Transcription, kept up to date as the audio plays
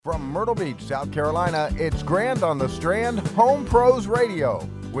From Myrtle Beach, South Carolina, it's Grand on the Strand Home Pros Radio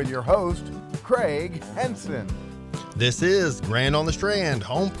with your host, Cregg Henson. This is Grand on the Strand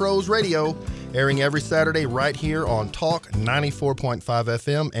Home Pros Radio, airing every Saturday right here on Talk 94.5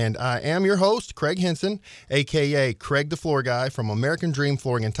 FM. And I am your host, Cregg Henson, a.k.a. Cregg the Floor Guy from American Dream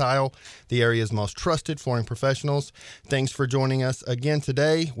Flooring and Tile, the area's most trusted flooring professionals. Thanks for joining us again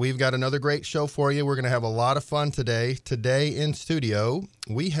today. We've got another great show for you. We're going to have a lot of fun today. Today in studio,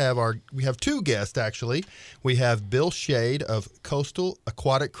 we have two guests, actually. We have Bill Schade of Coastal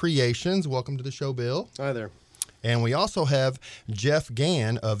Aquatic Creations. Welcome to the show, Bill. Hi there. And we also have Jeff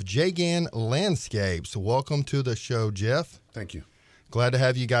Gann of Gann Landscapes. Welcome to the show, Jeff. Thank you. Glad to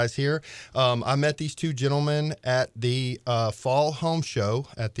have you guys here. I met these two gentlemen at the fall home show,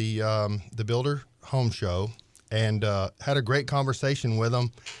 at the Builder Home Show, and had a great conversation with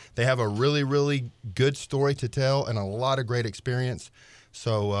them. They have a really, really good story to tell and a lot of great experience.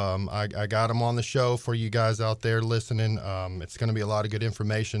 So I got them on the show for you guys out there listening. It's going to be a lot of good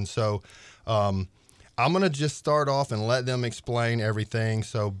information. So I'm going to just start off and let them explain everything.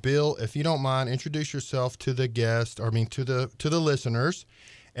 So, Bill, if you don't mind, introduce yourself to the to the listeners,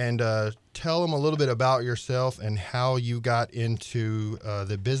 and tell them a little bit about yourself and how you got into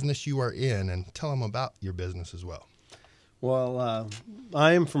the business you are in, and tell them about your business as well. Well,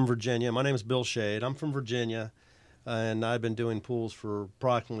 I am from Virginia. My name is Bill Schade. I'm from Virginia, and I've been doing pools for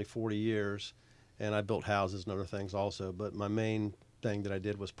approximately 40 years, and I built houses and other things also, but my main thing that I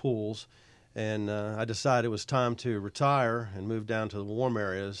did was pools. And I decided it was time to retire and move down to the warm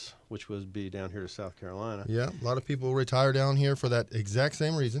areas, which would be down here to South Carolina. Yeah, a lot of people retire down here for that exact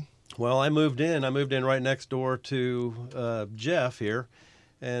same reason. Well, I moved in right next door to Jeff here,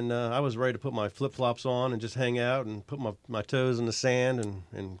 and I was ready to put my flip-flops on and just hang out and put my toes in the sand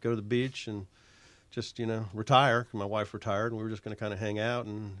and go to the beach and just, retire. My wife retired, and we were just going to kind of hang out.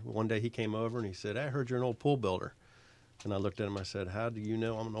 And one day he came over and he said, "I heard you're an old pool builder." And I looked at him, I said, "How do you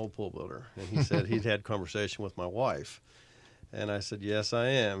know I'm an old pool builder?" And he said he'd had conversation with my wife. And I said, "Yes, I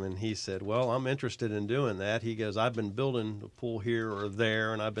am." And he said, "Well, I'm interested in doing that." He goes, "I've been building a pool here or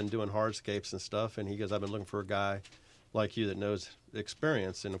there, and I've been doing hardscapes and stuff." And he goes, "I've been looking for a guy like you that knows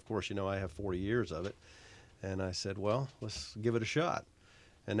experience." And, of course, I have 40 years of it. And I said, "Well, let's give it a shot."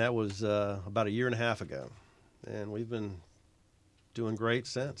 And that was about a year and a half ago. And we've been doing great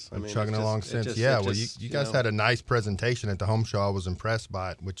since. Chugging along since. You guys had a nice presentation at the home show. I was impressed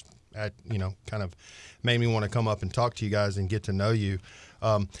by it, which kind of made me want to come up and talk to you guys and get to know you.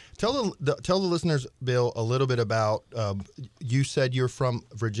 Tell the listeners, Bill, a little bit about. You said you're from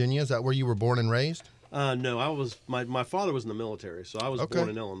Virginia. Is that where you were born and raised? No, I was. My father was in the military, so I was born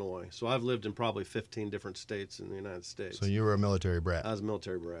in Illinois. So I've lived in probably 15 different states in the United States. So you were a military brat. I was a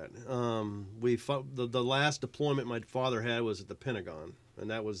military brat. The last deployment my father had was at the Pentagon, and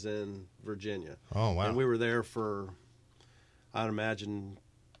that was in Virginia. Oh, wow. And we were there for, I'd imagine,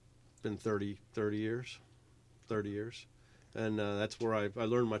 been 30 years. 30 years. And that's where I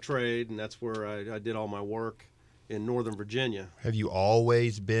learned my trade, and that's where I did all my work in Northern Virginia. Have you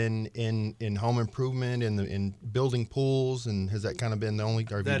always been in home improvement, in building pools, and has that kind of been the only?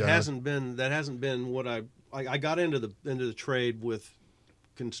 That hasn't been what I got into the trade with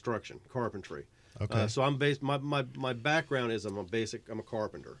construction, carpentry. Okay. So I'm based. My background is I'm a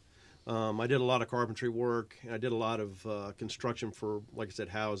carpenter. I did a lot of carpentry work. I did a lot of construction for, like I said,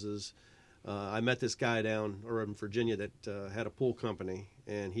 houses. I met this guy down in Virginia that had a pool company,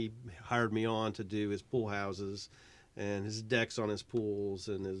 and he hired me on to do his pool houses and his decks on his pools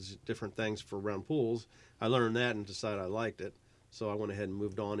and his different things for around pools. I learned that and decided I liked it, so I went ahead and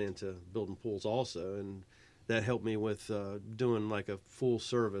moved on into building pools also, and that helped me with doing like a full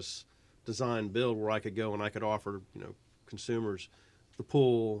service design build where I could go and I could offer consumers the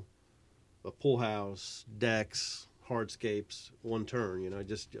pool, a pool house, decks, hardscapes, one turn. You had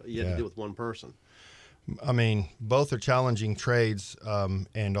to do it with one person. I mean, both are challenging trades,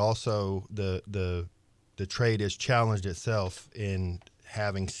 and also the trade has challenged itself in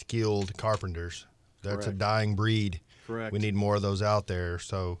having skilled carpenters. That's Correct. A dying breed. Correct. We need more of those out there.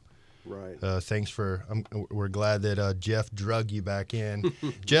 So, right. Thanks we're glad that Jeff drug you back in.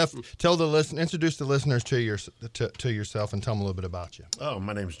 Jeff, introduce the listeners to yourself and tell them a little bit about you. Oh,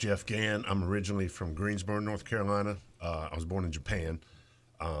 my name is Jeff Gann. I'm originally from Greensboro, North Carolina. I was born in Japan.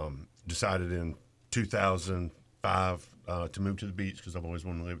 Decided in 2005 to move to the beach because I've always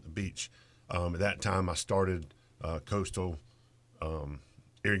wanted to live at the beach. At that time, I started coastal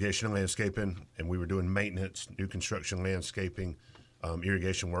irrigation and landscaping, and we were doing maintenance, new construction, landscaping,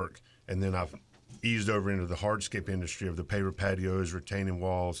 irrigation work. And then I've eased over into the hardscape industry of the paver patios, retaining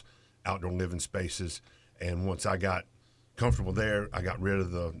walls, outdoor living spaces. And once I got comfortable there. I got rid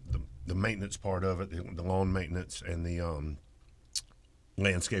of the maintenance part of it, the lawn maintenance and the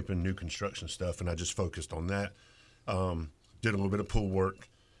landscaping, new construction stuff, and I just focused on that. Did a little bit of pool work,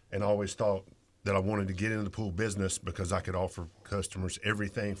 and I always thought that I wanted to get into the pool business because I could offer customers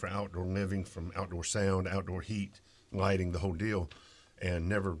everything for outdoor living, from outdoor sound, outdoor heat, lighting, the whole deal, and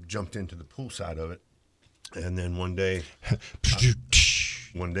never jumped into the pool side of it. And then one day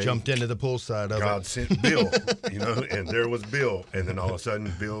jumped into the pool side of it. God sent Bill, and there was Bill. And then all of a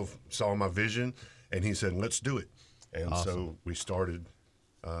sudden, Bill saw my vision, and he said, "Let's do it." And so we started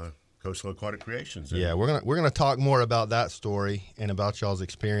Coastal Aquatic Creations. Yeah, we're gonna talk more about that story and about y'all's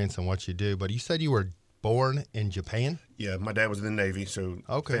experience and what you do. But you said you were born in Japan? Yeah, my dad was in the Navy, so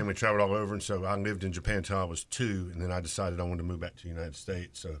family traveled all over, and so I lived in Japan until I was 2, and then I decided I wanted to move back to the United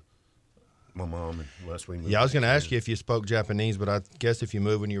States. So my mom and Wes, we moved. Yeah, I was going to ask you if you spoke Japanese, but I guess if you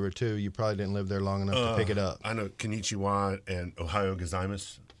moved when you were 2, you probably didn't live there long enough to pick it up. I know Konnichiwa and Ohayo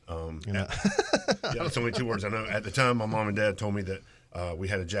gozaimasu. Yeah, that's only 2 words I know. At the time, my mom and dad told me that we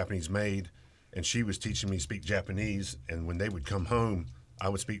had a Japanese maid, and she was teaching me to speak Japanese, and when they would come home, I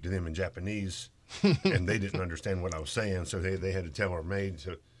would speak to them in Japanese, and they didn't understand what I was saying, so they had to tell our maid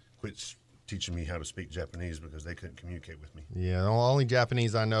to quit teaching me how to speak Japanese because they couldn't communicate with me. Yeah, the only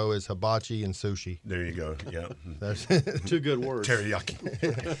Japanese I know is hibachi and sushi. There you go. Yeah, That's 2 good words.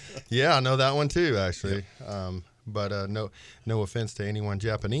 teriyaki. Yeah, I know that one too, actually. Yeah. But no offense to anyone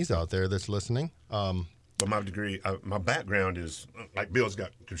Japanese out there that's listening. But my degree, my background is, like Bill's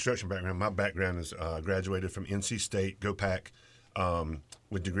got construction background. My background is graduated from NC State, Go Pack,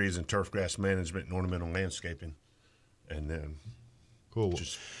 with degrees in turf grass management and ornamental landscaping. And then cool.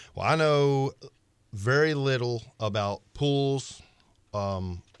 Well, I know very little about pools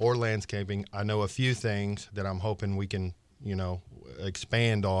or landscaping. I know a few things that I'm hoping we can,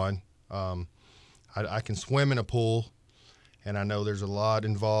 expand on. I can swim in a pool, and I know there's a lot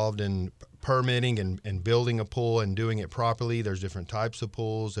involved in permitting and building a pool and doing it properly. There's different types of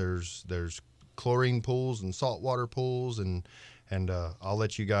pools. There's chlorine pools and saltwater pools, and I'll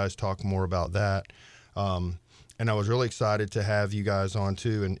let you guys talk more about that. And I was really excited to have you guys on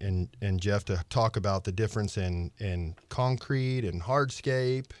too, and Jeff, to talk about the difference in concrete and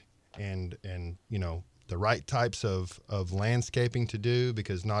hardscape, and the right types of landscaping to do,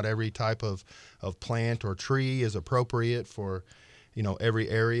 because not every type of plant or tree is appropriate for every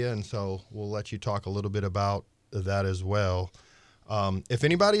area. And so we'll let you talk a little bit about that as well. If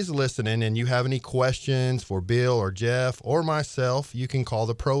anybody's listening and you have any questions for Bill or Jeff or myself, you can call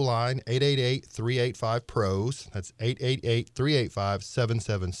the Pro line, 888-385-PROS. That's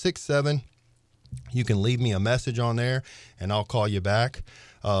 888-385-7767. You can leave me a message on there, and I'll call you back.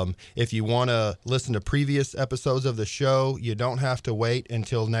 If you want to listen to previous episodes of the show, you don't have to wait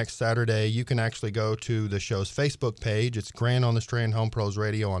until next Saturday. You can actually go to the show's Facebook page. It's Gann on the Strand Home Pros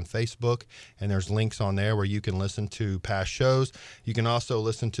Radio on Facebook, and there's links on there where you can listen to past shows. You can also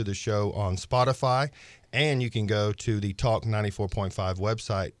listen to the show on Spotify, and you can go to the Talk 94.5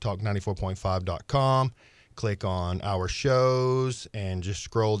 website, talk94.5.com. Click on our shows and just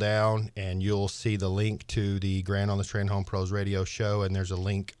scroll down, and you'll see the link to the Gann on the Strand Home Pros Radio show, and there's a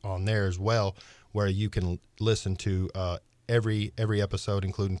link on there as well where you can listen to every episode,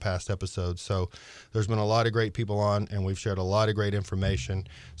 including past episodes. So there's been a lot of great people on, and we've shared a lot of great information.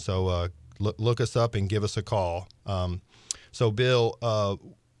 So look us up and give us a call. So Bill,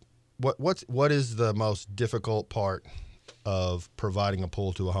 what is the most difficult part of providing a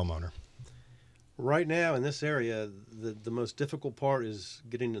pool to a homeowner? Right now in this area, the most difficult part is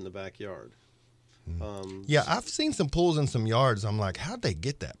getting in the backyard. Yeah, I've seen some pools in some yards. I'm like, how'd they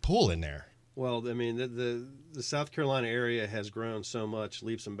get that pool in there? Well, I mean, the South Carolina area has grown so much,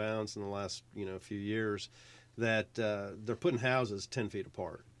 leaps and bounds in the last few years, that they're putting houses 10 feet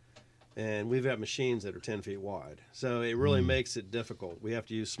apart. And we've got machines that are 10 feet wide. So it really makes it difficult. We have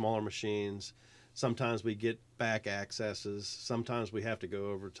to use smaller machines. Sometimes we get back accesses. Sometimes we have to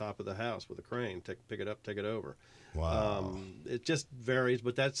go over top of the house with a crane, pick it up, take it over. Wow. It just varies,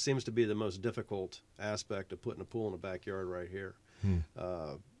 but that seems to be the most difficult aspect of putting a pool in the backyard right here.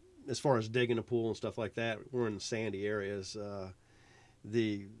 As far as digging a pool and stuff like that, we're in sandy areas.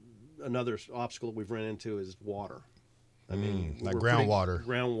 Another obstacle we've run into is water. I mean, like groundwater.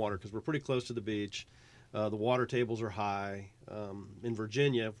 Groundwater, because we're pretty close to the beach. The water tables are high. In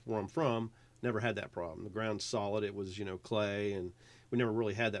Virginia, where I'm from, never had that problem. The ground's solid. It was, clay, and we never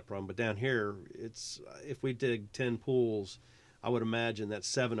really had that problem. But down here, if we dig 10 pools, I would imagine that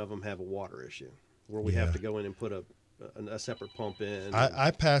 7 of them have a water issue where we have to go in and put a separate pump in. I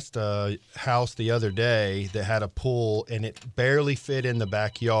passed a house the other day that had a pool, and it barely fit in the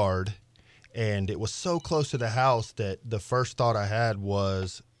backyard. And it was so close to the house that the first thought I had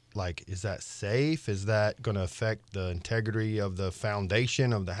was, like, is that safe? Is that going to affect the integrity of the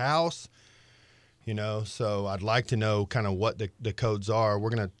foundation of the house? You know, so I'd like to know kind of what the codes are. We're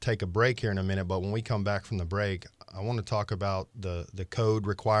going to take a break here in a minute, but when we come back from the break, I want to talk about the code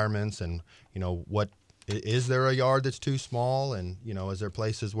requirements and, you know, what is there a yard that's too small? And, you know, is there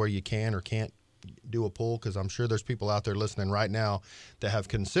places where you can or can't do a pool? Because I'm sure there's people out there listening right now that have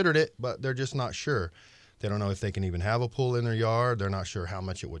considered it, but they're just not sure. They don't know if they can even have a pool in their yard. They're not sure how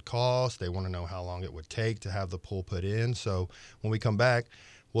much it would cost. They want to know how long it would take to have the pool put in. So when we come back,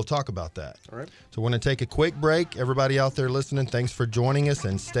 we'll talk about that. All right. So we're going to take a quick break. Everybody out there listening, thanks for joining us,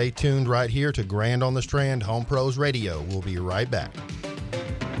 and stay tuned right here to Grand on the Strand Home Pros Radio. We'll be right back.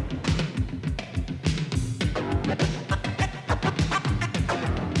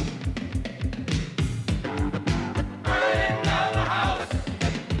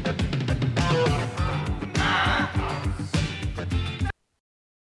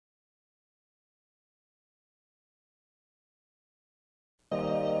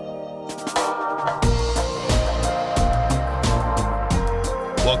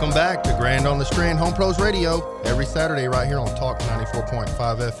 Welcome back to Grand on the Strand Home Pros Radio, every Saturday right here on Talk 94.5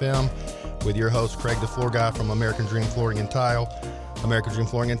 FM with your host, Cregg, the floor guy from American Dream Flooring and Tile. American Dream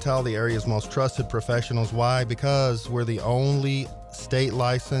Flooring and Tile, the area's most trusted professionals. Why? Because we're the only state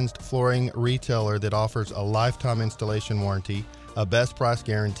licensed flooring retailer that offers a lifetime installation warranty, a best price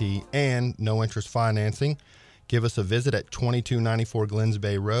guarantee, and no interest financing. Give us a visit at 2294 Glens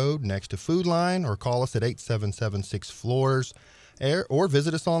Bay Road next to Food Line, or call us at 8776-FLOORS. Or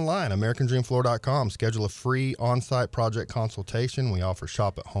visit us online, AmericanDreamFloor.com. Schedule a free on-site project consultation. We offer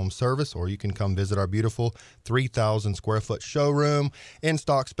shop-at-home service, or you can come visit our beautiful 3,000-square-foot showroom.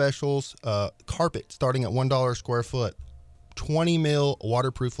 In-stock specials, carpet starting at $1 a square foot. 20 mil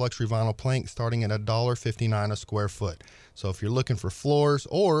waterproof luxury vinyl plank starting at $1.59 a square foot. So if you're looking for floors,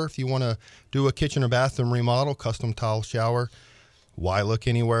 or if you want to do a kitchen or bathroom remodel, custom tile shower, why look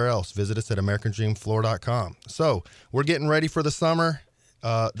anywhere else? Visit us at AmericanDreamFloor.com. So we're getting ready for the summer.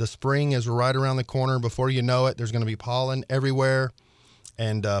 The spring is right around the corner. Before you know it, there's going to be pollen everywhere,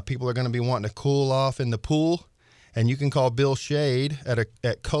 and people are going to be wanting to cool off in the pool. And you can call Bill Schade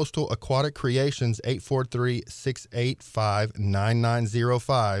at Coastal Aquatic Creations,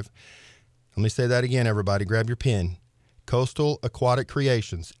 843-685-9905. Let me say that again, everybody. Grab your pen. Coastal Aquatic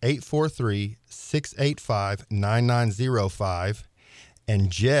Creations, 843-685-9905.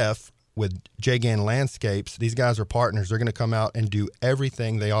 And Jeff with Gann Landscapes, these guys are partners. They're going to come out and do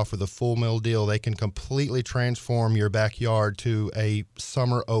everything. They offer the full meal deal. They can completely transform your backyard to a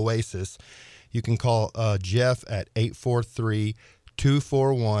summer oasis. You can call Jeff at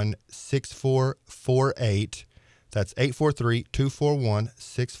 843-241-6448. That's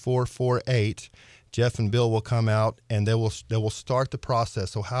 843-241-6448. Jeff and Bill will come out and they will start the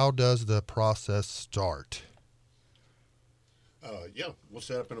process. So how does the process start? We'll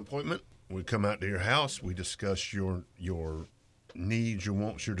set up an appointment. We come out to your house. We discuss your needs, your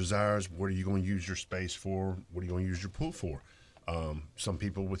wants, your desires. What are you going to use your space for? What are you going to use your pool for? Some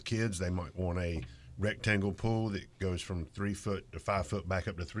people with kids, they might want a rectangle pool that goes from 3 foot to 5 foot back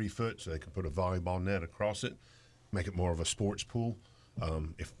up to 3 foot, so they can put a volleyball net across it, make it more of a sports pool.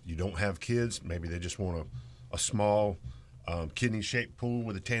 If you don't have kids, maybe they just want a small kidney-shaped pool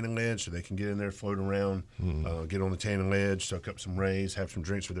with a tanning ledge, so they can get in there, float around, get on the tanning ledge, soak up some rays, have some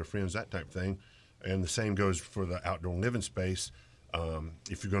drinks with their friends, that type of thing. And the same goes for the outdoor living space.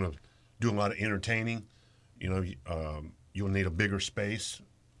 If you're going to do a lot of entertaining, you'll need a bigger space.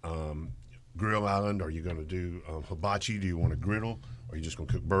 Grill island, are you going to do hibachi? Do you want a griddle? Are you just going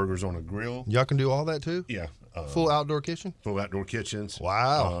to cook burgers on a grill? Y'all can do all that too? Yeah. Full outdoor kitchen? Full outdoor kitchens.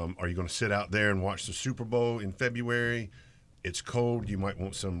 Wow. Are you going to sit out there and watch the Super Bowl in February? It's cold. You might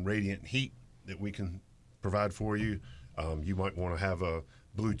want some radiant heat that we can provide for you. You might want to have a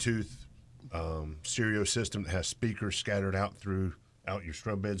Bluetooth stereo system that has speakers scattered out throughout your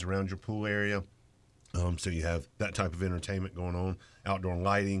scrub beds around your pool area. So you have that type of entertainment going on, outdoor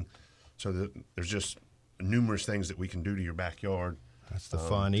lighting. So that there's just numerous things that we can do to your backyard. That's the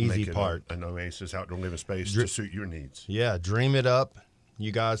fun, easy part. An oasis, outdoor living space to suit your needs. Yeah, dream it up.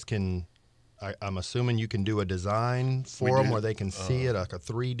 You guys can, I'm assuming you can do a design for them where they can see it, like a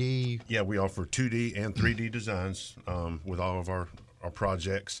 3D. Yeah, we offer 2D and 3D designs with all of our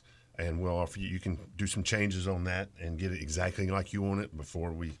projects. And we'll offer you can do some changes on that and get it exactly like you want it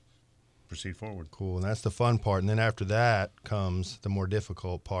before we proceed forward. Cool, and that's the fun part. And then after that comes the more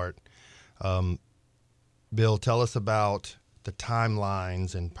difficult part. Bill, tell us about the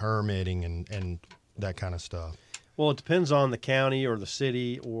timelines and permitting and that kind of stuff. Well, it depends on the county or the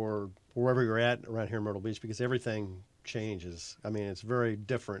city or wherever you're at around here in Myrtle Beach, because everything changes. I mean, it's very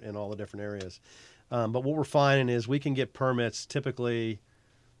different in all the different areas. But what we're finding is we can get permits typically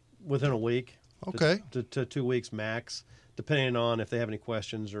within a week, Okay. to 2 weeks max, depending on if they have any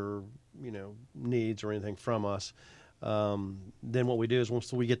questions or needs or anything from us. Then what we do is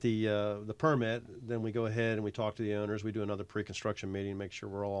once we get the permit, then we go ahead and we talk to the owners. We do another pre-construction meeting, make sure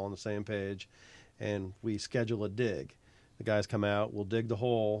we're all on the same page, and we schedule a dig. The guys come out, we'll dig the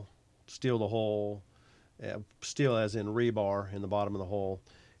hole, steel the hole, steel as in rebar in the bottom of the hole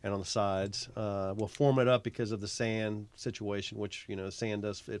and on the sides. We'll form it up because of the sand situation, which sand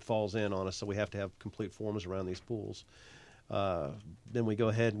it falls in on us, so we have to have complete forms around these pools. Then we go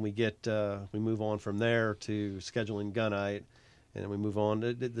ahead and we move on from there to scheduling gunite, and then we move on.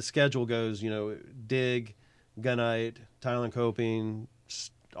 The schedule goes, dig, gunite, tile and coping,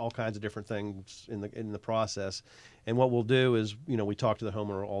 all kinds of different things in the process. And what we'll do is, we talk to the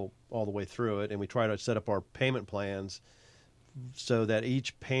homeowner all the way through it, and we try to set up our payment plans so that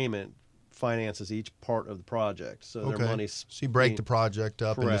each payment finances each part of the project. So their money's So you break the project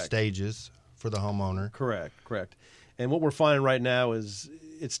up into Correct. stages for the homeowner. Correct. And what we're finding right now is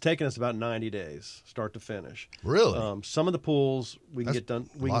it's taken us about 90 days, start to finish. Really? Some of the pools we can That's get done.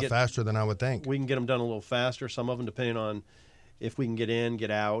 a lot faster than I would think. We can get them done a little faster. Some of them, depending on if we can get in, get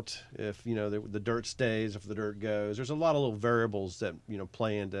out, if the dirt stays, if the dirt goes. There's a lot of little variables that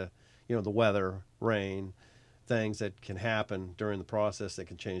play into the weather, rain, things that can happen during the process that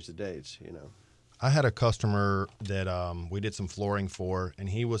can change the dates. I had a customer that we did some flooring for, and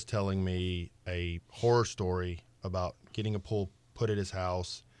he was telling me a horror story about getting a pool put at his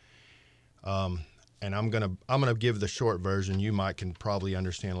house. And I'm gonna give the short version. You can probably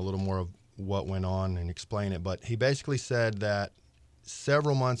understand a little more of what went on and explain it. But he basically said that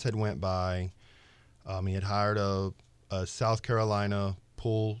several months had went by. He had hired a South Carolina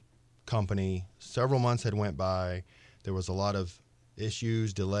pool company. Several months had went by. There was a lot of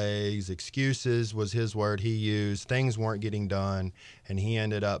issues, delays, excuses was his word he used. Things weren't getting done, and he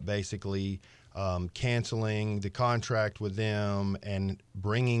ended up basically canceling the contract with them and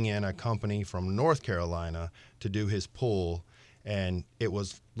bringing in a company from North Carolina to do his pool. And it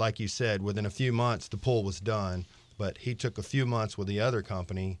was, like you said, within a few months, the pool was done, but he took a few months with the other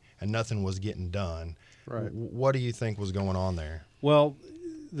company and nothing was getting done. Right. What do you think was going on there? Well,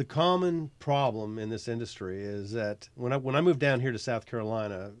 the common problem in this industry is that when I moved down here to South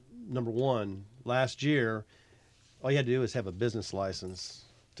Carolina, number one, last year, all you had to do is have a business license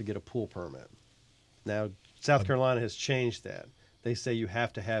to get a pool permit. Now, South Carolina has changed that. They say you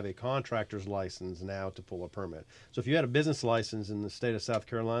have to have a contractor's license now to pull a permit. So if you had a business license in the state of South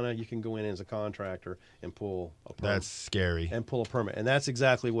Carolina, you can go in as a contractor and pull a permit. That's scary. And pull a permit. And that's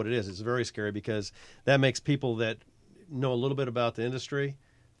exactly what it is. It's very scary because that makes people that know a little bit about the industry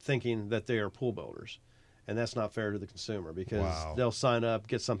thinking that they are pool builders. And that's not fair to the consumer because they'll sign up,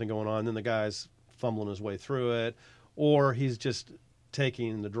 get something going on, and then the guy's fumbling his way through it, or he's just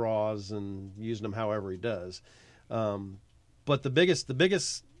taking the draws and using them however he does. But the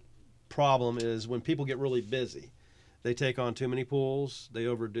biggest problem is when people get really busy. They take on too many pools, they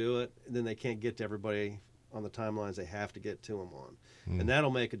overdo it, and then they can't get to everybody on the timelines they have to get to them on. And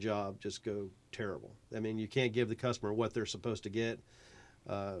that'll make a job just go terrible. I mean, you can't give the customer what they're supposed to get.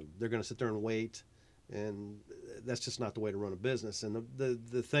 They're going to sit there and wait, and that's just not the way to run a business. And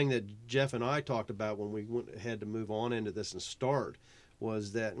the thing that Jeff and I talked about when we had to move on into this and start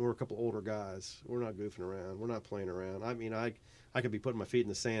was that we're a couple older guys. We're not goofing around. We're not playing around. I mean, I could be putting my feet in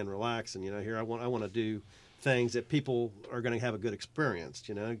the sand, relaxing. Here I want to do things that people are going to have a good experience.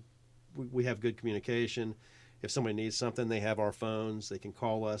 We have good communication. If somebody needs something, they have our phones. They can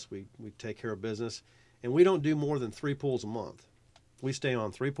call us. We take care of business, and we don't do more than 3 pools a month. We stay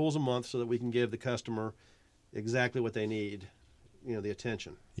on 3 pools a month so that we can give the customer exactly what they need. The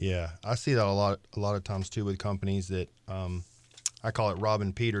attention. Yeah, I see that a lot of times too with companies that I call it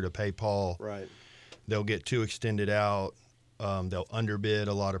robbing Peter to pay Paul. Right. They'll get too extended out. They'll underbid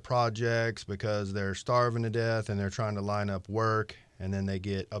a lot of projects because they're starving to death and they're trying to line up work, and then they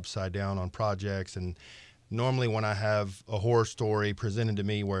get upside down on projects. And normally when I have a horror story presented to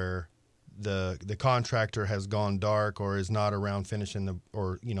me where the contractor has gone dark or is not around finishing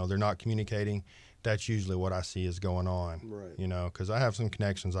they're not communicating, that's usually what I see is going on. Right. Because I have some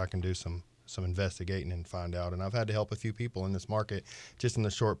connections, I can do some investigating and find out. And I've had to help a few people in this market just in the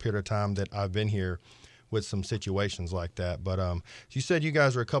short period of time that I've been here with some situations like that. But you said you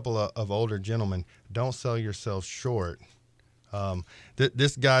guys are a couple of older gentlemen. Don't sell yourselves short.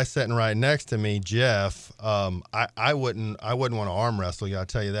 This guy sitting right next to me, Jeff, I wouldn't want to arm wrestle you, I'll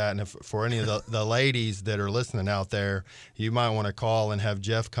tell you that. And if for any of the ladies that are listening out there, you might want to call and have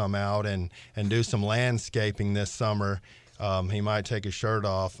Jeff come out and do some landscaping this summer. He might take his shirt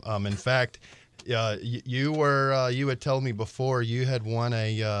off. In fact, you had told me before you had won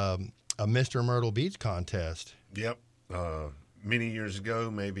a Mr. Myrtle Beach contest. Yep. Many years ago,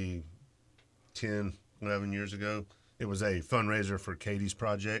 maybe 10, 11 years ago, it was a fundraiser for Katie's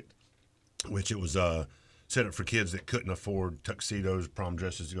project, which it was set up for kids that couldn't afford tuxedos, prom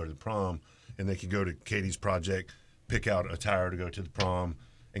dresses to go to the prom, and they could go to Katie's project, pick out attire to go to the prom,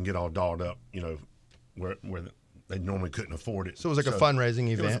 and get all dolled up, where they normally couldn't afford it. So it was like a fundraising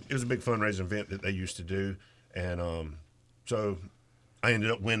event? It was a big fundraising event that they used to do, and so I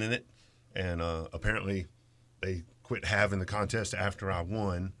ended up winning it, and apparently they quit having the contest after I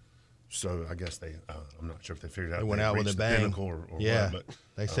won. So I guess I'm not sure if they figured out they went out with a bang. Or yeah, what, but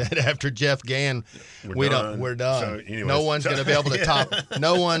they said after Jeff Gann, we're done. So anyways, no one's going to be able to top.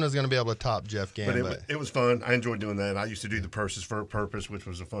 No one was going to be able to top Jeff Gann. But it was fun. I enjoyed doing that. I used to do the Purses for a Purpose, which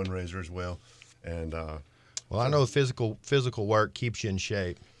was a fundraiser as well. And well, I know physical work keeps you in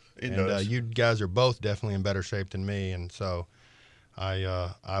shape. It does. You guys are both definitely in better shape than me, and so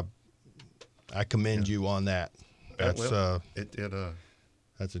I commend you on that. That's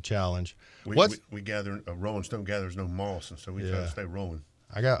that's a challenge. We gather a Rolling Stone gathers no moss, and so we try to stay rolling.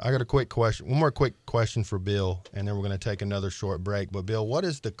 I got a quick question. One more quick question for Bill, and then we're going to take another short break. But Bill, what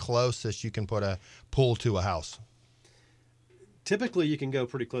is the closest you can put a pool to a house? Typically, you can go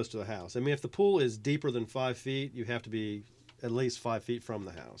pretty close to the house. I mean, if the pool is deeper than 5 feet, you have to be at least 5 feet from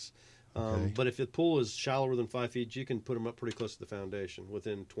the house. Okay. But if the pool is shallower than 5 feet, you can put them up pretty close to the foundation,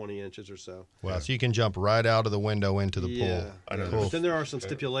 within 20 inches or so. Wow, so you can jump right out of the window into the Yeah. pool. I know. Cool. But then there are some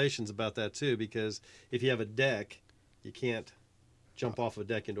stipulations about that, too, because if you have a deck, you can't jump off a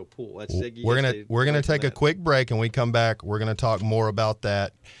deck into a pool. We're gonna take a quick break, and we come back. We're gonna talk more about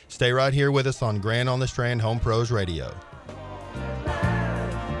that. Stay right here with us on Grand on the Strand Home Pros Radio.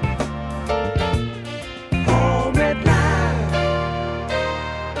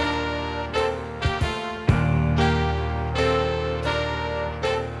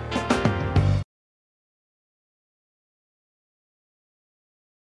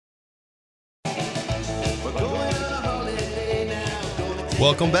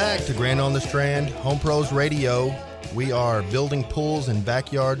 Welcome back to Grand on the Strand Home Pros Radio. We are building pools and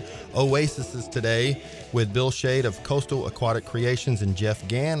backyard oases today with Bill Schade of Coastal Aquatic Creations and Jeff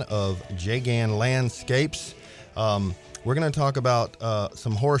Gann of J. Gann Landscapes. We're going to talk about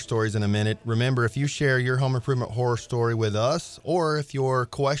some horror stories in a minute. Remember, if you share your home improvement horror story with us, or if your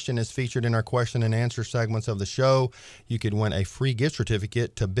question is featured in our question and answer segments of the show, you could win a free gift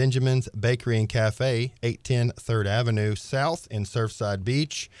certificate to Benjamin's Bakery and Cafe, 810 3rd Avenue South in Surfside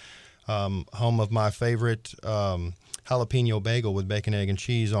Beach, home of my favorite jalapeno bagel with bacon, egg, and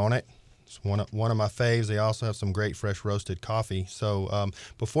cheese on it. It's one of my faves. They also have some great fresh roasted coffee. So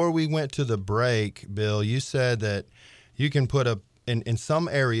before we went to the break, Bill, you said that you can put in some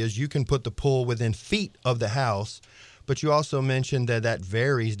areas, you can put the pool within feet of the house, but you also mentioned that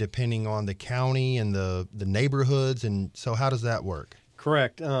varies depending on the county and the neighborhoods. And so how does that work?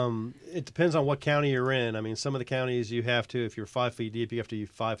 Correct. It depends on what county you're in. I mean, some of the counties you have to, if you're 5 feet deep, you have to be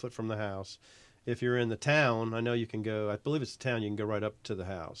 5 foot from the house. If you're in the town, I know you can go, I believe it's the town, you can go right up to the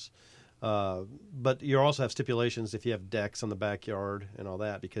house. But you also have stipulations if you have decks on the backyard and all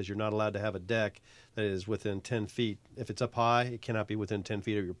that, because you're not allowed to have a deck that is within 10 feet. If it's up high, it cannot be within 10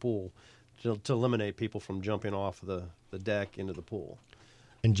 feet of your pool to eliminate people from jumping off the deck into the pool.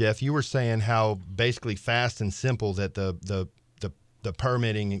 And Jeff, you were saying how basically fast and simple that the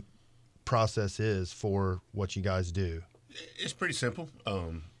permitting process is for what you guys do. It's pretty simple.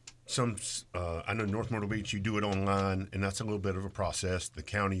 I know North Myrtle Beach, you do it online, and that's a little bit of a process. The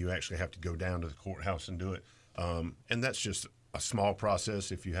county, you actually have to go down to the courthouse and do it. And that's just a small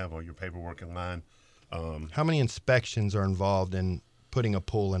process if you have all your paperwork in line. How many inspections are involved in putting a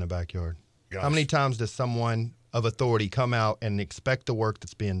pool in a backyard? Gosh. How many times does someone of authority come out and inspect the work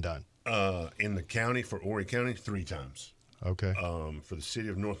that's being done? In the county, for Horry County, 3 times. Okay. For the city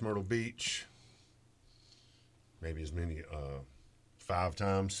of North Myrtle Beach, maybe as many 5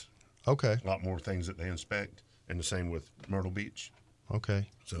 times. Okay. A lot more things that they inspect, and the same with Myrtle Beach. Okay.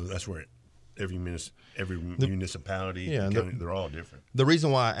 So that's where every municipality, county, they're all different. The reason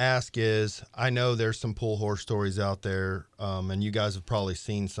why I ask is I know there's some pool horror stories out there, and you guys have probably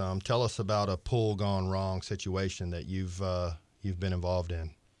seen some. Tell us about a pool gone wrong situation that you've been involved in.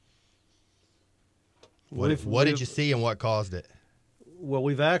 What did you see and what caused it? Well,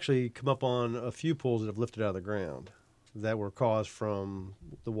 we've actually come up on a few pools that have lifted out of the ground. that were caused from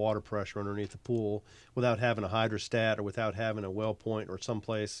the water pressure underneath the pool without having a hydrostat or without having a well point or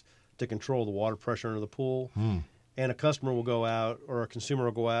someplace to control the water pressure under the pool. And a customer will go out or a consumer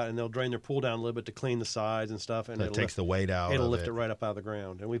will go out and they'll drain their pool down a little bit to clean the sides and stuff. And That takes the weight out. It'll of lift it right up out of the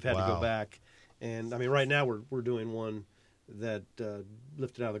ground. And we've had to Wow. go back. And I mean, right now we're doing one that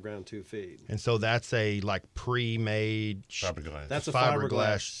lifted out of the ground 2 feet. And so that's a like pre-made. Fiberglass. That's a Fiberglass.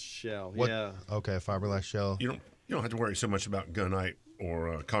 fiberglass shell. What? Yeah. Okay, a fiberglass shell. You don't have to worry so much about gunite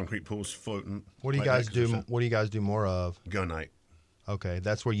or concrete pools floating. What do you like that, guys 'cause do? there's What do you guys do more of? a gunite. Okay,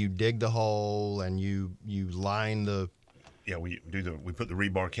 that's where you dig the hole and you line the. Yeah, we put the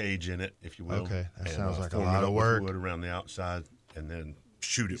rebar cage in it, if you will. Okay, that and, sounds like a form lot it of up with work. Wood around the outside, and then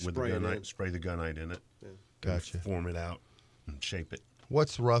shoot it with the Spray it in. gunite. Spray the gunite in it. Gotcha. And form it out and shape it.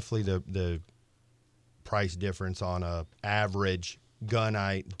 What's roughly the price difference on a average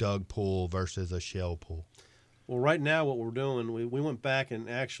gunite dug pool versus a shell pool? Well, right now what we're doing, we went back and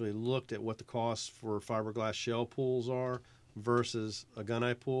actually looked at what the costs for fiberglass shell pools are versus a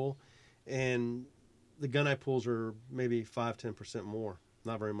gunite pool. And the gunite pools are maybe 5-10% more.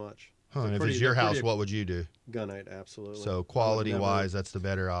 Not very much. Huh, and if pretty- it's your they're house, pretty- what would you do? Gunite, absolutely. So quality wise, that's the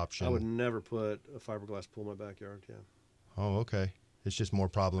better option. I would never put a fiberglass pool in my backyard. Yeah, Oh, okay. It's just more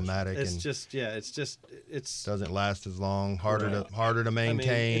problematic it's and just it's. doesn't last as long. Harder Right. to I mean,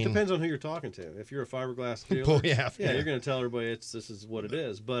 maintain. it depends on who you're talking to. If you're a fiberglass dealer, Well, yeah. you're going to tell everybody this is what it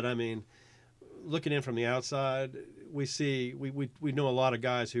is. But I mean, looking in from the outside, we know a lot of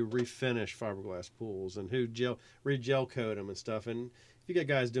guys who refinish fiberglass pools and who re-gel coat them and stuff. And if you get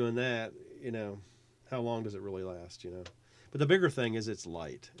guys doing that, how long does it really last? But the bigger thing is it's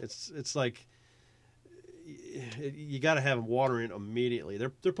light. It's like you got to have water in immediately. They're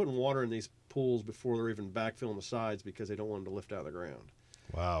putting water in these pools before they're even backfilling the sides because they don't want them to lift out of the ground.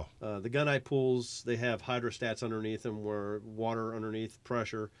 Wow. The gunite pools, they have hydrostats underneath them where water underneath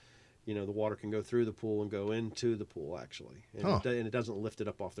pressure, the water can go through the pool and go into the pool actually, and it doesn't lift it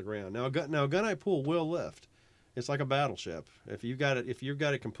up off the ground. Now a gunite pool will lift. It's like a battleship. If you've got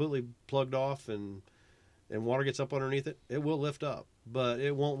it completely plugged off and water gets up underneath it, it will lift up, but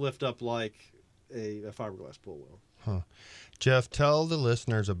it won't lift up like a fiberglass pool will. Huh. Jeff, tell the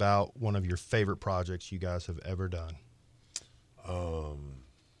listeners about one of your favorite projects you guys have ever done.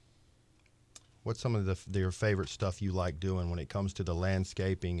 What's some of your favorite stuff you like doing when it comes to the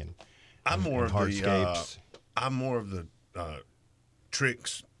landscaping and hardscapes? I'm more of the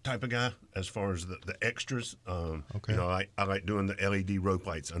tricks type of guy as far as the extras. Okay. I like doing the LED rope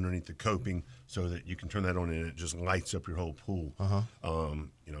lights underneath the coping so that you can turn that on and it just lights up your whole pool.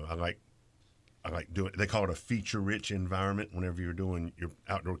 I like doing. They call it a feature-rich environment whenever you're doing your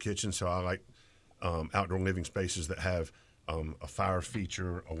outdoor kitchen. So I like outdoor living spaces that have a fire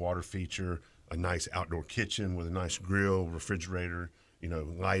feature, a water feature, a nice outdoor kitchen with a nice grill, refrigerator,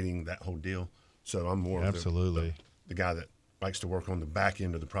 lighting, that whole deal. So I'm more of the guy that likes to work on the back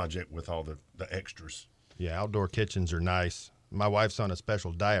end of the project with all the extras. Yeah, outdoor kitchens are nice. My wife's on a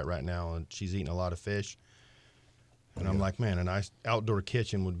special diet right now, and she's eating a lot of fish. And I'm like, man, a nice outdoor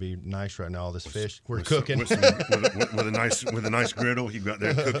kitchen would be nice right now. All this fish we're cooking with a nice griddle. You go out there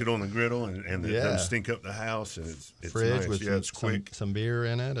and cook it on the griddle, and it doesn't stink up the house. And it's fridge nice. with it's quick. some beer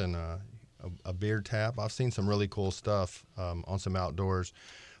in it and a beer tap. I've seen some really cool stuff on some outdoors.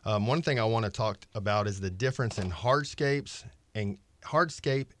 One thing I want to talk about is the difference in hardscape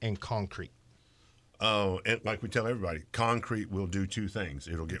and concrete. Oh, and like we tell everybody, concrete will do two things.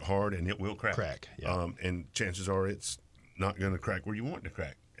 It'll get hard and it will crack. Yeah. And chances are it's not going to crack where you want it to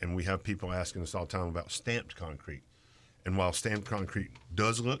crack. And we have people asking us all the time about stamped concrete. And while stamped concrete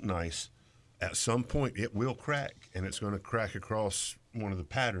does look nice, at some point it will crack, and it's going to crack across one of the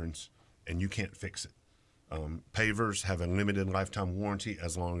patterns, and you can't fix it. Pavers have a limited lifetime warranty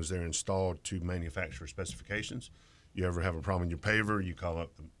as long as they're installed to manufacturer specifications. You ever have a problem with your paver, you call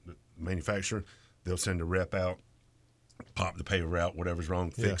up the manufacturer. They'll send a rep out, pop the paver out, whatever's wrong,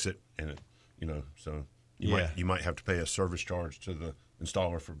 fix it, and so you might have to pay a service charge to the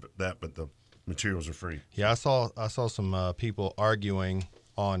installer for that, but the materials are free. Yeah, I saw some people arguing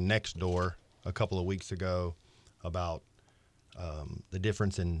on Nextdoor a couple of weeks ago about the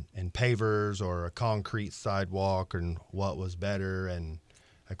difference in pavers or a concrete sidewalk and what was better, and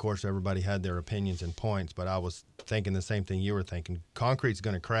of course everybody had their opinions and points, but I was thinking the same thing you were thinking. Concrete's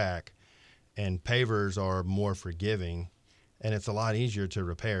going to crack. And pavers are more forgiving, and it's a lot easier to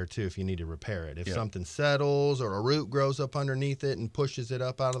repair, too, if you need to repair it. If something settles or a root grows up underneath it and pushes it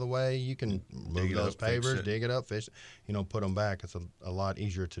up out of the way, you can move those pavers, dig it up, fish, put them back. It's a lot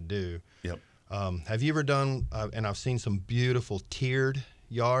easier to do. Yep. Have you ever done, and I've seen some beautiful tiered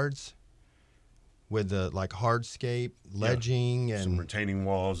yards with the like hardscape, ledging, and some retaining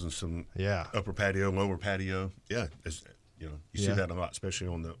walls and some upper patio, lower patio. Yeah, you see that a lot, especially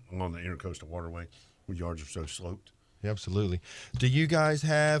along the intercoastal waterway where yards are so sloped. Yeah, absolutely. Do you guys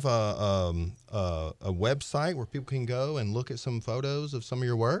have a website where people can go and look at some photos of some of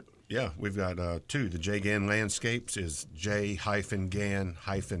your work? Yeah, we've got two. The J Gann Landscapes is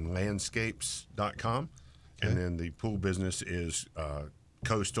j-gann-landscapes.com. Okay. And then the pool business is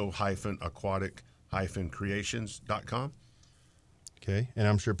coastal-aquatic-creations.com. Okay, and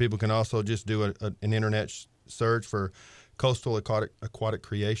I'm sure people can also just do an internet search for Coastal Aquatic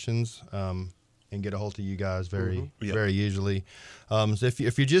Creations and get a hold of you guys very easily. So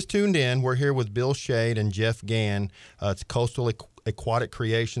if you just tuned in, we're here with Bill Schade and Jeff Gann. It's Coastal Aquatic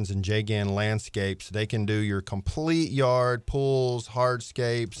Creations and J Gann Landscapes. They can do your complete yard, pools,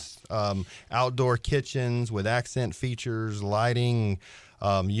 hardscapes, outdoor kitchens with accent features, lighting,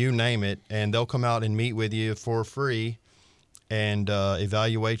 you name it. And they'll come out and meet with you for free and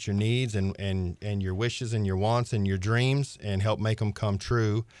evaluate your needs and your wishes and your wants and your dreams and help make them come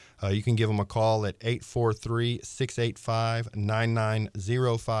true. You can give them a call at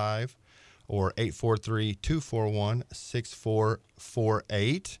 843-685-9905 or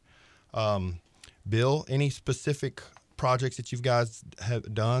 843-241-6448. Bill, any specific projects that you guys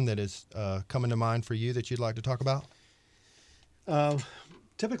have done that is coming to mind for you that you'd like to talk about?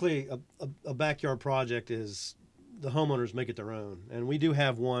 Typically, a backyard project is the homeowners make it their own, and we do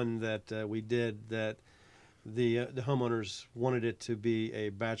have one that we did that the homeowners wanted it to be a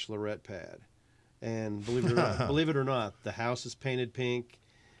bachelorette pad, and believe it or not, the house is painted pink,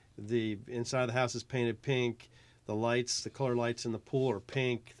 the inside of the house is painted pink, the color lights in the pool are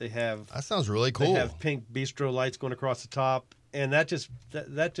pink. That sounds really cool. They have pink bistro lights going across the top, and that just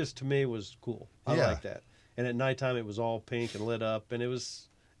to me was cool. I like that. And at nighttime it was all pink and lit up, and it was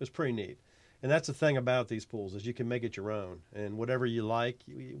pretty neat. And that's the thing about these pools is you can make it your own, and whatever you like,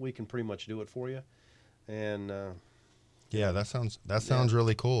 we can pretty much do it for you. And that sounds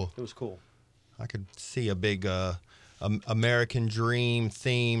really cool. It was cool. I could see a big American Dream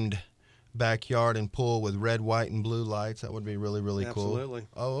themed backyard and pool with red, white, and blue lights. That would be really, really cool. Absolutely.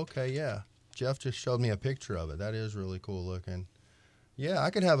 Oh, okay, yeah. Jeff just showed me a picture of it. That is really cool looking. Yeah, I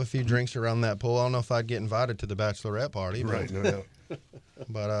could have a few drinks around that pool. I don't know if I'd get invited to the bachelorette party. Right, no doubt.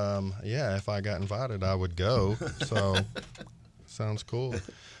 But if I got invited, I would go. So, sounds cool.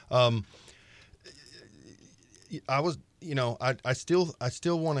 I still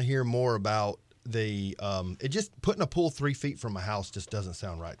want to hear more about the. It just putting a pool 3 feet from a house just doesn't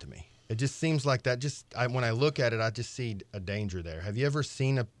sound right to me. It just seems like that. When I look at it, I just see a danger there. Have you ever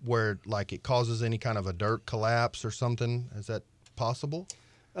seen where like it causes any kind of a dirt collapse or something? Is that possible?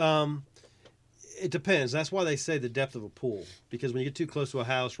 It depends. That's why they say the depth of a pool, because when you get too close to a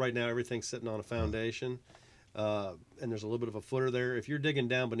house, right now everything's sitting on a foundation, and there's a little bit of a footer there. If you're digging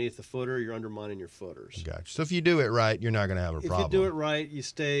down beneath the footer, you're undermining your footers. Gotcha. So if you do it right, you're not going to have a problem. If you do it right, you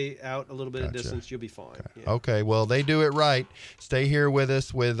stay out a little bit of distance, you'll be fine. Okay. Yeah. Okay, well, they do it right. Stay here with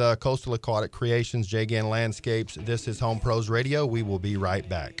us with Coastal Aquatic Creations, J Gann Landscapes. This is Home Pros Radio. We will be right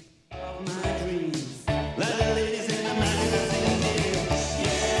back.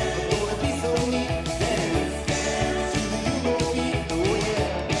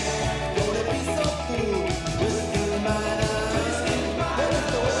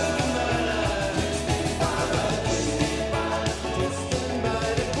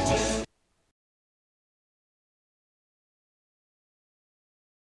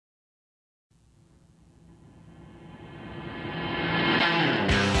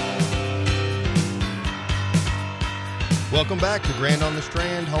 Welcome back to Grand on the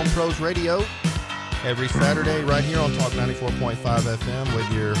Strand, Home Pros Radio. Every Saturday right here on Talk 94.5 FM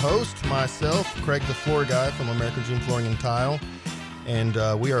with your host, myself, Cregg the Floor Guy from American Dream Flooring and Tile. And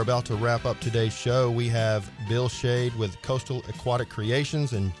we are about to wrap up today's show. We have Bill Schade with Coastal Aquatic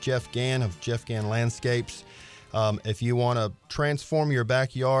Creations and Jeff Gann of Jeff Gann Landscapes. If you want to transform your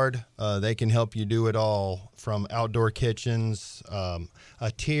backyard, they can help you do it all, from outdoor kitchens, a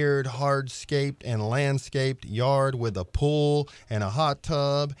tiered, hardscaped, and landscaped yard with a pool and a hot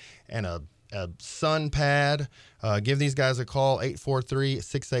tub and a sun pad. Give these guys a call,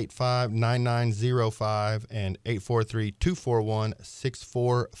 843-685-9905 and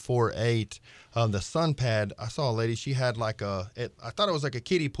 843-241-6448. The sun pad, I saw a lady, she had I thought it was like a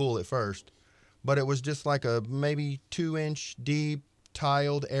kiddie pool at first, but it was just like a maybe 2-inch deep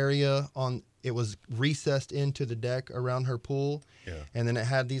tiled area it was recessed into the deck around her pool. Yeah. And then it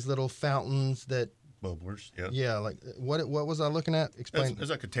had these little fountains that bubblers. Yeah. Yeah. Like what was I looking at? Explain.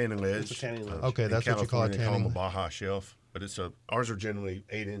 It's like a tanning ledge. It's a tanning ledge. Okay, that's what you call a tanning. They call them a Baja shelf, but ours are generally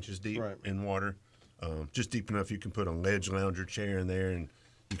 8 inches deep in water. just deep enough you can put a ledge lounger chair in there, and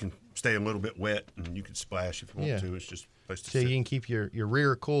you can stay a little bit wet, and you can splash if you want to. It's just a place to So sit. you can keep your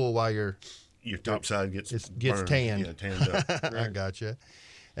rear cool while your top side gets burned. tanned. Yeah, tanned up. I gotcha.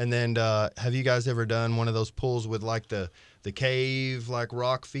 And then have you guys ever done one of those pools with like the cave like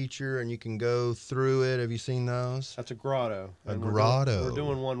rock feature, and you can go through it? Have you seen those? That's a grotto. A And grotto. We're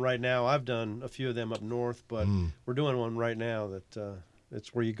doing one right now. I've done a few of them up north, but we're doing one right now that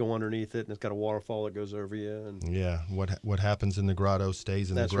it's where you go underneath it, and it's got a waterfall that goes over you. And Yeah. What happens in the grotto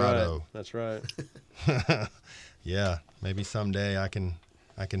stays in the grotto. Right. That's right. Yeah. Maybe someday I can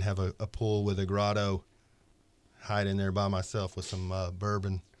have a pool with a grotto, hide in there by myself with some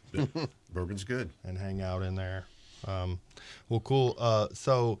bourbon. Bourbon's good. And hang out in there. Well, cool.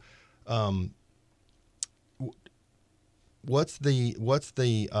 What's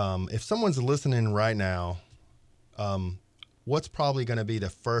the if someone's listening right now, what's probably going to be the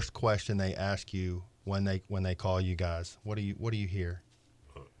first question they ask you when they call you guys? What do you hear?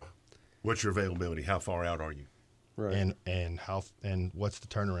 What's your availability? How far out are you? Right. And what's the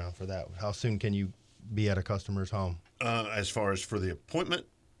turnaround for that? How soon can you be at a customer's home? As far as for the appointment,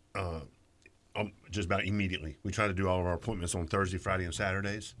 just about immediately. We try to do all of our appointments on Thursday, Friday, and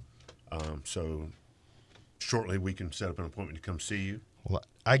Saturdays. So shortly we can set up an appointment to come see you. Well,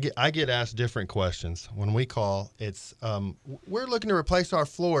 I get asked different questions when we call. It's we're looking to replace our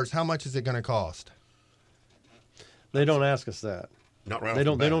floors. How much is it going to cost? They don't ask us that. Not right. They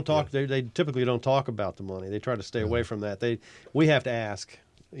don't. Off the They bat, don't talk. yeah. They typically don't talk about the money. They try to stay away from that. We have to ask.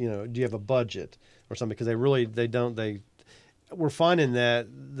 Do you have a budget or something? Because they don't. We're finding that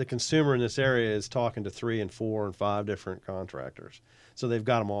the consumer in this area is talking to 3 and 4 and 5 different contractors. So they've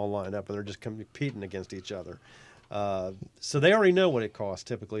got them all lined up, and they're just competing against each other. So they already know what it costs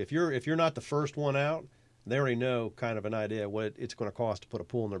typically. If you're not the first one out, they already know kind of an idea what it's going to cost to put a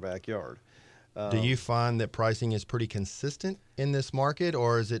pool in their backyard. Do you find that pricing is pretty consistent in this market,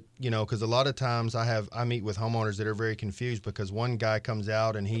 or is it, because a lot of times I meet with homeowners that are very confused because one guy comes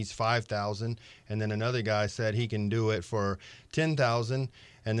out and he's $5,000, and then another guy said he can do it for $10,000,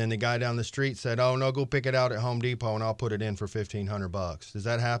 and then the guy down the street said, "Oh no, go pick it out at Home Depot and I'll put it in for $1,500." Does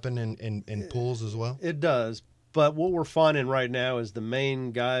that happen in pools as well? It does, but what we're finding right now is the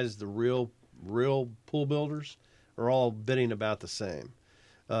main guys, the real pool builders, are all bidding about the same.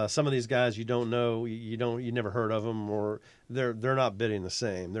 Some of these guys you don't know, you never heard of them, or they're not bidding the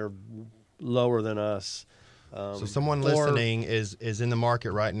same. They're lower than us. So someone listening is in the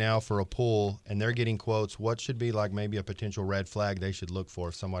market right now for a pool, and they're getting quotes. What should be like maybe a potential red flag they should look for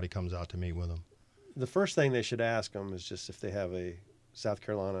if somebody comes out to meet with them? The first thing they should ask them is just if they have a South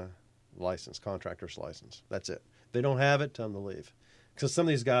Carolina license, contractor's license. That's it. If they don't have it, tell them to leave. Because some of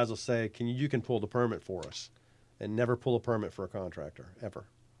these guys will say, you can pull the permit for us, and never pull a permit for a contractor, ever.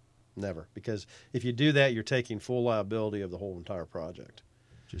 Never. Because if you do that, you're taking full liability of the whole entire project.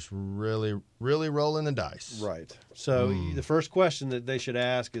 Just really, really rolling the dice. Right. So the first question that they should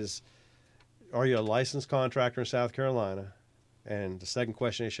ask is, are you a licensed contractor in South Carolina? And the second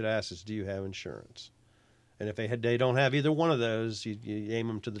question they should ask is, do you have insurance? And if they don't have either one of those, you aim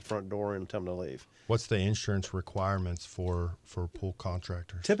them to the front door and tell them to leave. What's the insurance requirements for pool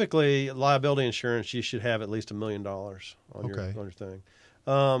contractors? Typically, liability insurance, you should have at least $1 million on your thing.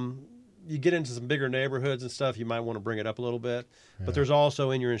 You get into some bigger neighborhoods and stuff, you might want to bring it up a little bit. Yeah. But there's also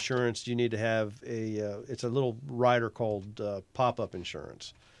in your insurance, you need to have it's a little rider called pop-up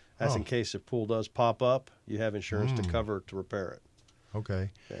insurance. That's in case the pool does pop up, you have insurance to cover to repair it. Okay.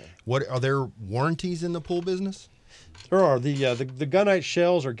 Yeah. What are there warranties in the pool business? There are. The gunite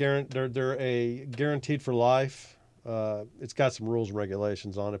shells are they're guaranteed for life. It's got some rules and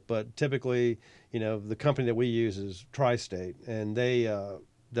regulations on it, but typically, the company that we use is Tri-State, and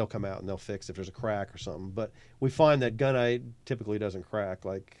they'll come out and they'll fix if there's a crack or something. But we find that gunite typically doesn't crack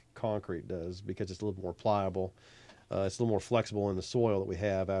like concrete does because it's a little more pliable. It's a little more flexible in the soil that we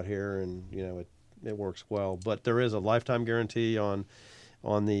have out here, and it works well. But there is a lifetime guarantee on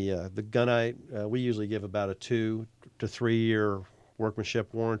the gunite. We usually give about a 2 to 3 year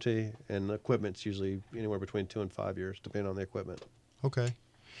workmanship warranty, and the equipment's usually anywhere between 2 and 5 years, depending on the equipment. Okay.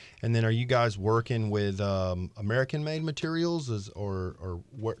 And then are you guys working with American-made materials, or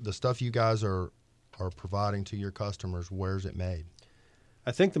what the stuff you guys are providing to your customers? Where's it made?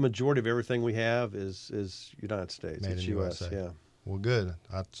 I think the majority of everything we have is United States. Made it's in U.S. USA. Yeah. Well, good.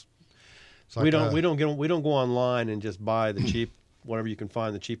 We don't go online and just buy the cheap whatever you can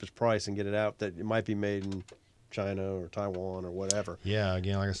find the cheapest price and get it out. That it might be made in China or Taiwan or whatever. Yeah,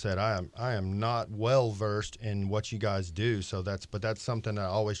 again, like I said, I am not well versed in what you guys do, but that's something I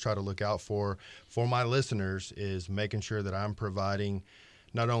always try to look out for my listeners, is making sure that I'm providing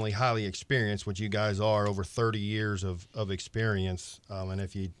not only highly experienced, which you guys are, over 30 years of experience, and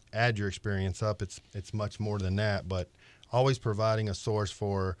if you add your experience up, it's much more than that, but always providing a source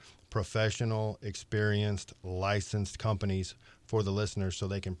for professional, experienced, licensed companies for the listeners so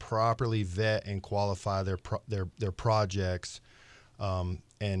they can properly vet and qualify their projects,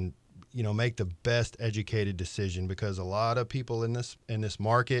 and make the best educated decision, because a lot of people in this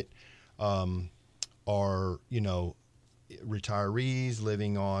market are retirees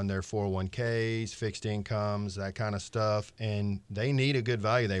living on their 401ks, fixed incomes, that kind of stuff, and they need a good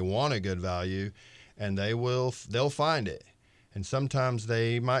value. They want a good value, and they'll find it. And sometimes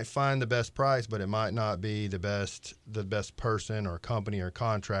they might find the best price, but it might not be the best person or company or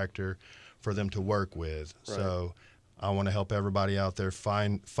contractor for them to work with. Right. So I want to help everybody out there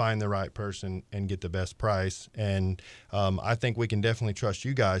find the right person and get the best price. And I think we can definitely trust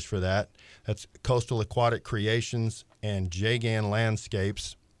you guys for that. That's Coastal Aquatic Creations and Gann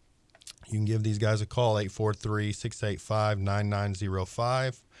Landscapes. You can give these guys a call,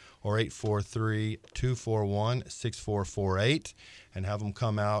 843-685-9905 or 843-241-6448, and have them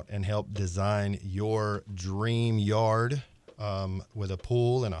come out and help design your dream yard with a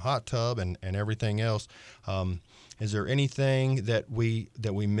pool and a hot tub and everything else. Is there anything that we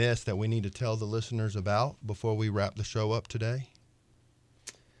missed that we need to tell the listeners about before we wrap the show up today?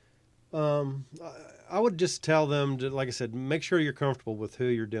 I would just tell them to, like I said, make sure you're comfortable with who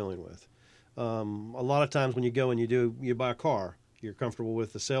you're dealing with. A lot of times when you go and you buy a car, you're comfortable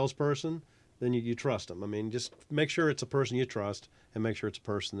with the salesperson, then you trust them. I mean, just make sure it's a person you trust, and make sure it's a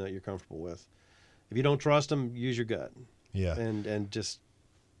person that you're comfortable with. If you don't trust them, use your gut. Yeah. And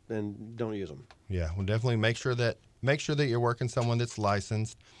don't use them. Yeah. Well, definitely make sure that you're working someone that's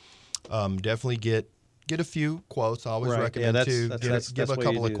licensed. Definitely get a few quotes. I always recommend give a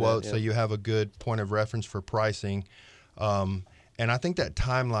couple of quotes so you have a good point of reference for pricing. And I think that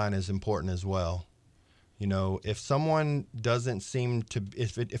timeline is important as well. If someone doesn't seem to,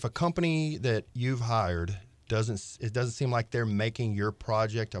 if a company that you've hired doesn't seem like they're making your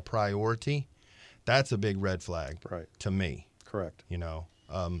project a priority, that's a big red flag, right, to me. Correct. A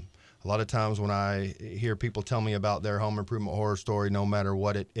lot of times when I hear people tell me about their home improvement horror story, no matter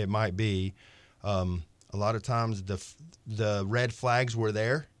what it might be, a lot of times the red flags were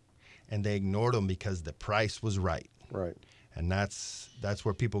there, and they ignored them because the price was right. Right. And that's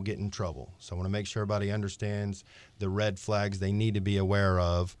where people get in trouble. So I want to make sure everybody understands the red flags they need to be aware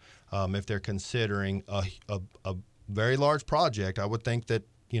of if they're considering a very large project. I would think that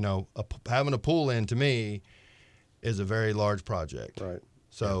having a pool in, to me, is a very large project. Right.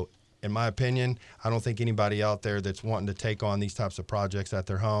 So in my opinion, I don't think anybody out there that's wanting to take on these types of projects at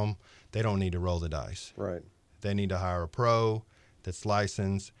their home, they don't need to roll the dice. Right. They need to hire a pro that's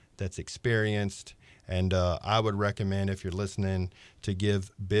licensed, that's experienced. And I would recommend, if you're listening, to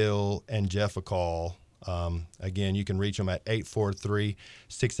give Bill and Jeff a call. Again, you can reach them at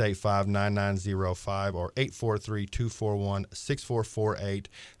 843-685-9905 or 843-241-6448.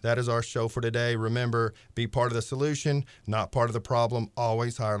 That is our show for today. Remember, be part of the solution, not part of the problem.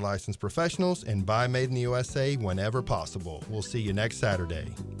 Always hire licensed professionals and buy made in the USA whenever possible. We'll see you next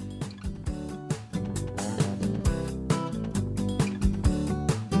Saturday.